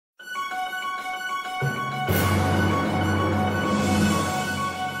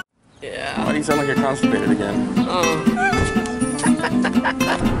Yeah. Why do you sound like you're constipated again? Oh.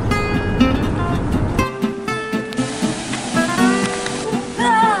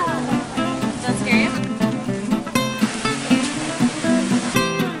 Does that scare you?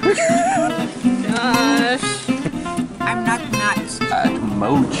 Gosh. I'm not nuts.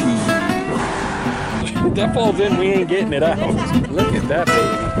 Mochi. That falls in, we ain't getting it out. Look at that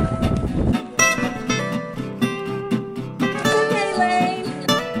baby.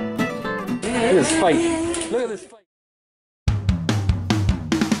 Look at this fight. Look at this fight.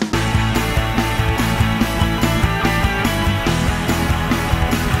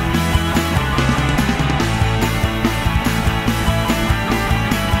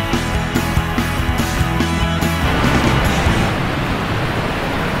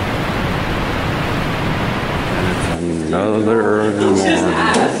 Another morning.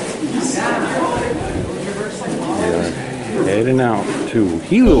 Yeah, heading out to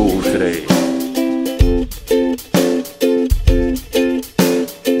Hilo today.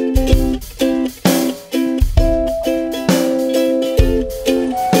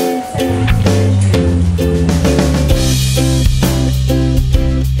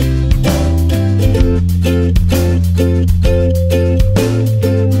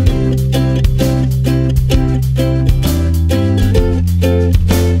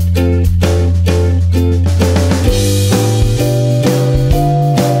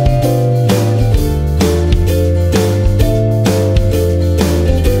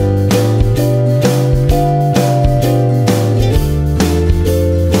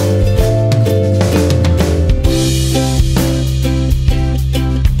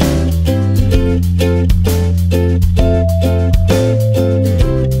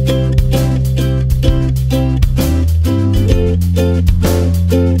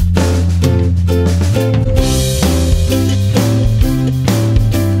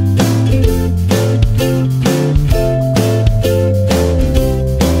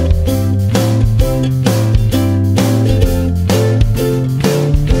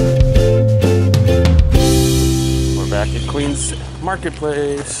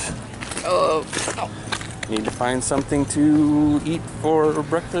 Marketplace. Oh. Need to find something to eat for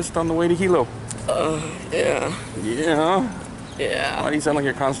breakfast on the way to Hilo. Yeah. Yeah? Yeah. Why do you sound like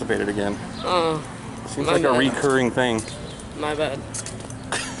you're constipated again? Oh. Seems like a recurring thing. My bad.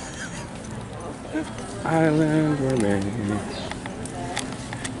 Island Mermaid.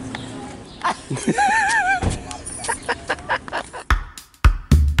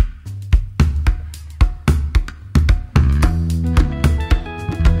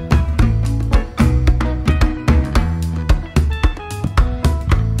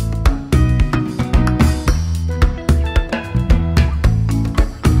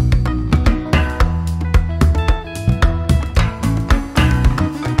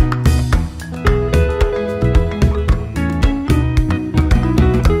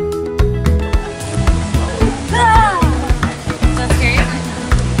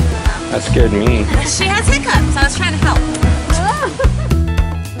 That scared me. She has hiccups. I was trying to help.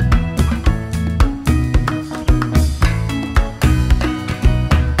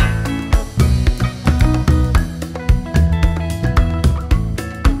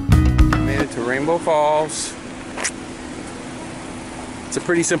 Made it to Rainbow Falls. It's a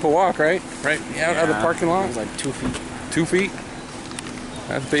pretty simple walk, right? Right out of the parking lot. It's like 2 feet. 2 feet?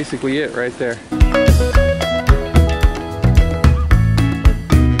 That's basically it right there.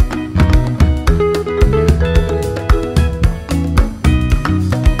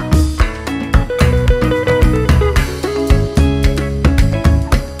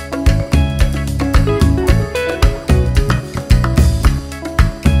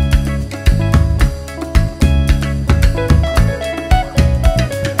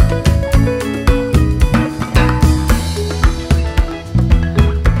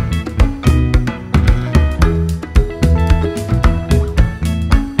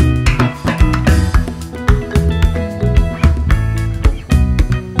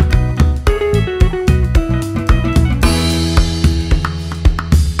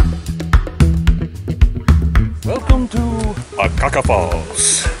 Welcome to AKAKA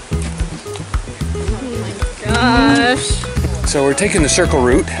Falls. Oh my gosh. So we're taking the circle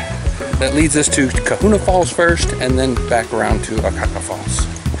route that leads us to Kahuna Falls first and then back around to AKAKA Falls.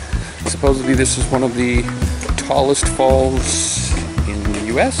 Supposedly this is one of the tallest falls in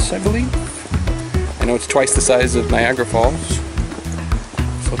the US, I believe. I know it's twice the size of Niagara Falls,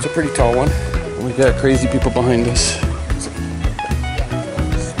 so it's a pretty tall one. We've got crazy people behind us.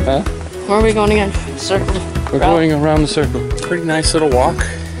 Huh? Where are we going again? Circle. We're going around the circle. Pretty nice little walk.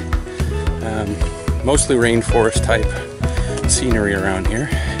 Mostly rainforest type scenery around here.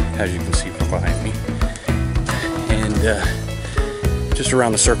 as you can see from behind me. And just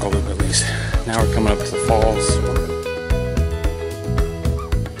around the circle loop at least. Now we're coming up to the falls.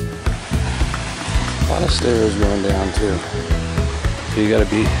 A lot of stairs going down too. So you gotta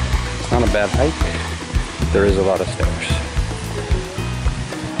be, it's not a bad hike. There is a lot of stairs.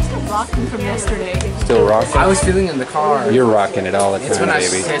 Still rocking from yesterday. Still rocking? I was feeling in the car. You're rocking it all the It's time, when I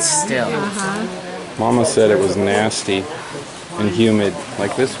baby. sit still. Mama said it was nasty and humid,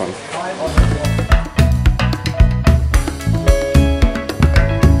 like this one.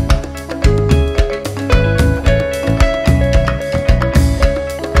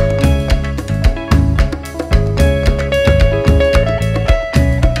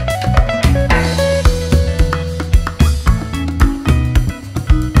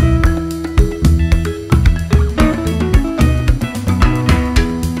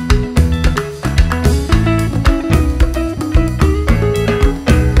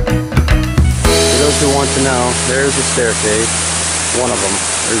 To know, there's a staircase, one of them,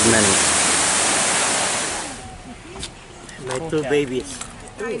 there's many. My two babies.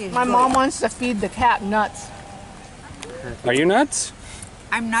 My mom wants to feed the cat nuts. Are you nuts?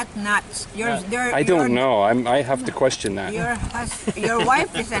 I'm not nuts. I don't know, I have to question that. Your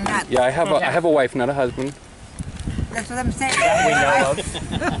wife is a nut. Yeah, I have a wife, not a husband. That's what I'm saying. We know of.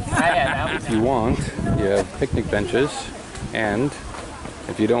 If you want, you have picnic benches, and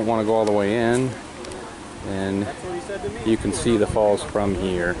if you don't want to go all the way in, and you can see the falls from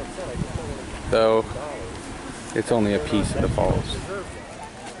here, though it's only a piece of the falls.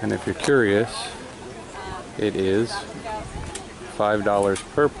 And if you're curious, it is $5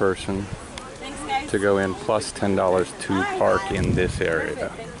 per person to go in, plus $10 to park in this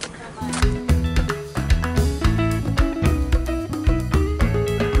area.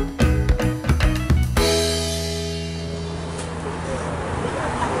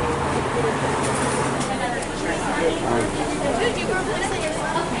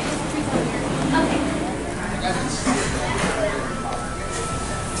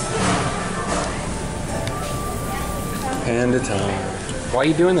 Panda time. Why are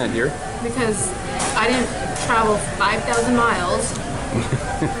you doing that, dear? Because I didn't travel 5,000 miles.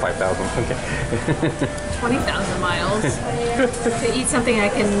 5,000, okay. 20,000 miles to eat something I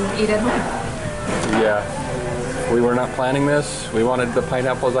can eat at home. Yeah. We were not planning this. We wanted the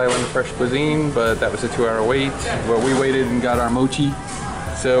Pineapples Island fresh cuisine, but that was a 2-hour wait. But we waited and got our mochi.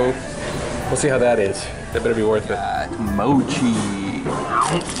 So we'll see how that is. That better be worth it. Mochi.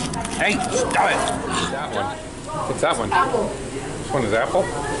 Hey, stop it. That one. What's that one? Apple. This one is apple?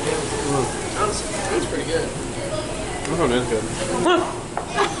 That's pretty good. This one is good.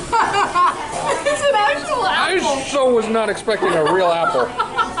 It's an actual apple. I so was not expecting a real apple.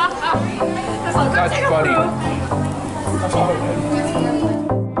 That's funny.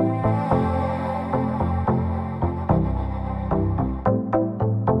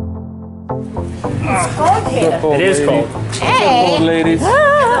 It's cold here. It is cold. Hey. Cold, ladies. Cold.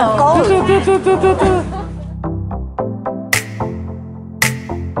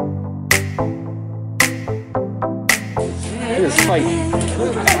 Here's Spike.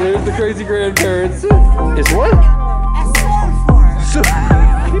 There's the crazy grandparents. Is what? So,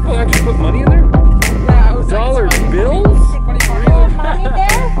 people actually put money in there? Yeah, dollar bills? Money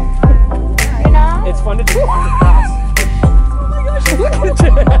there? You know? It's fun to do. Oh my gosh, look at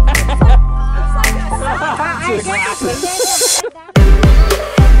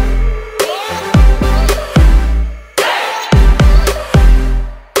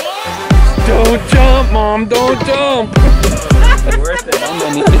Don't jump, Mom, don't jump! Worth it.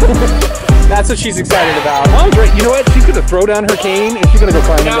 That's what she's excited about. Mom's right, you know what? She's gonna throw down her cane and she's gonna go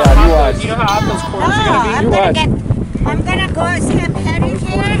climb down. You watch. You know how hot those corners are gonna be? You watch. I'm gonna go step heavy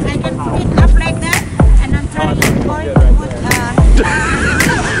here. I can pick up like that, and I'm trying to go with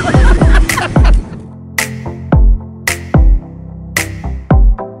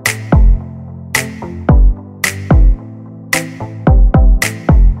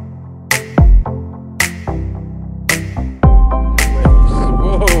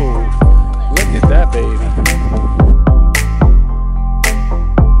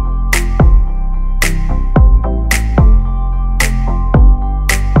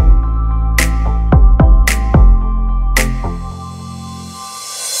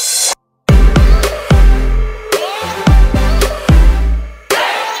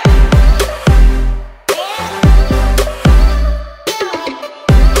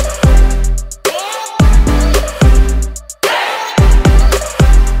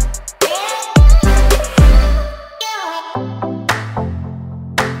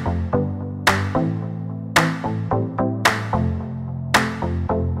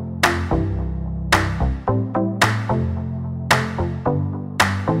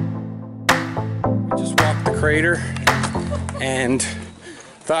crater and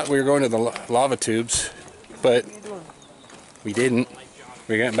thought we were going to the lava tubes, but we didn't.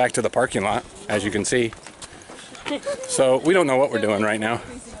 We went back to the parking lot, as you can see. So we don't know what we're doing right now.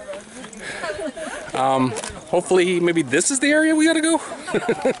 Hopefully maybe this is the area we gotta go.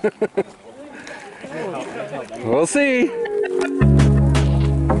 We'll see.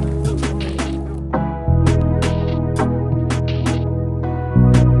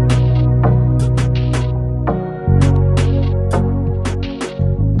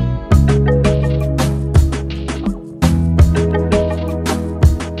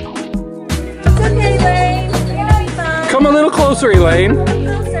 Come a little closer, Elaine.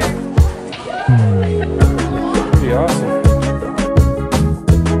 Pretty awesome.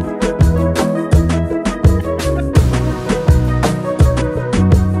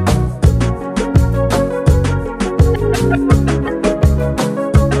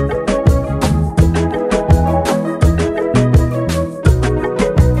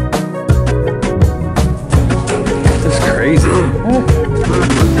 This is crazy.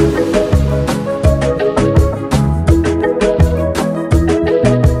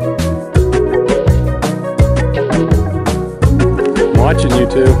 Watching you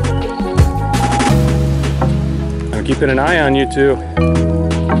two. I'm keeping an eye on you two.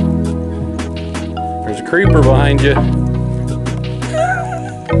 There's a creeper behind you.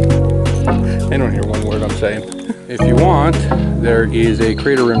 They don't hear one word I'm saying. If you want, there is a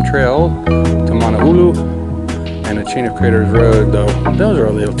crater rim trail to Manahulu and a chain of craters road, though those are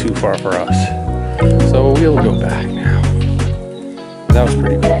a little too far for us. So we'll go back now. That was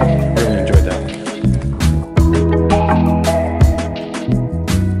pretty cool. Really enjoyed that one.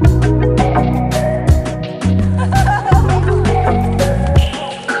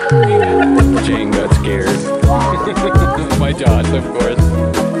 Jane got scared. My Josh, of course.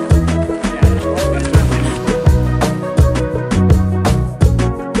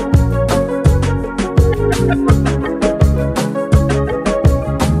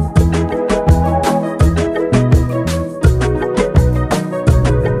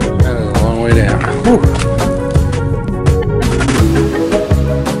 That is a long way down. Whew.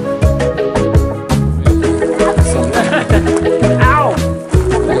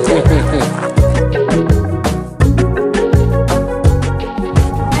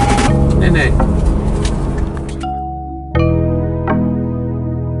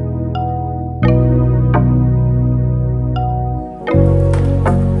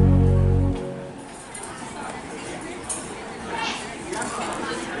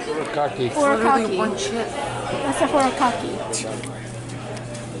 Horikaki. That's a horikaki.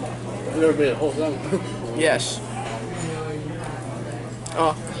 Never been a whole thing. Yes.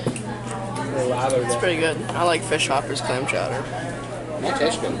 Oh, it's pretty good. I like FISHHOPPER's clam chowder. That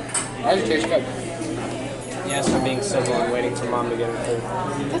tastes good. Why does it taste good? Yes, for being civil and waiting for mom to get her food.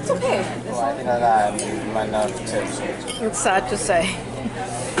 That's okay. Well, I think I might not have tips. It's sad to say,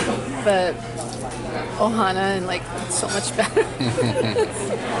 but Ohana and like it's so much better.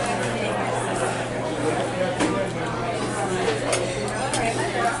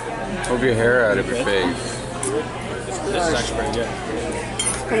 Move your hair out of your face. This is actually pretty good.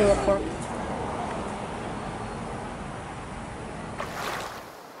 Put it up for.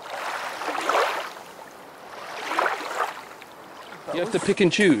 You have to pick and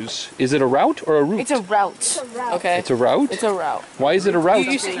choose. Is it a route or a route? It's a route. Okay. It's a route? It's a route. Why is it a route?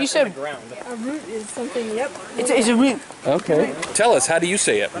 You said A route is something. Yep. it's a root. Okay. Tell us, how do you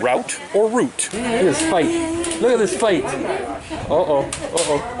say it? Route or route? Look at this fight. Look at this fight. Uh-oh.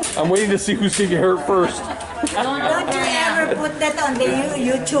 Uh-oh. I'm waiting to see who's going to get hurt first. Don't you ever put that on the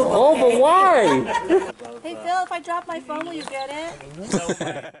YouTube. Oh, but why? Hey Phil, if I drop my phone, will you get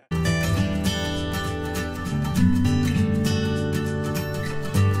it?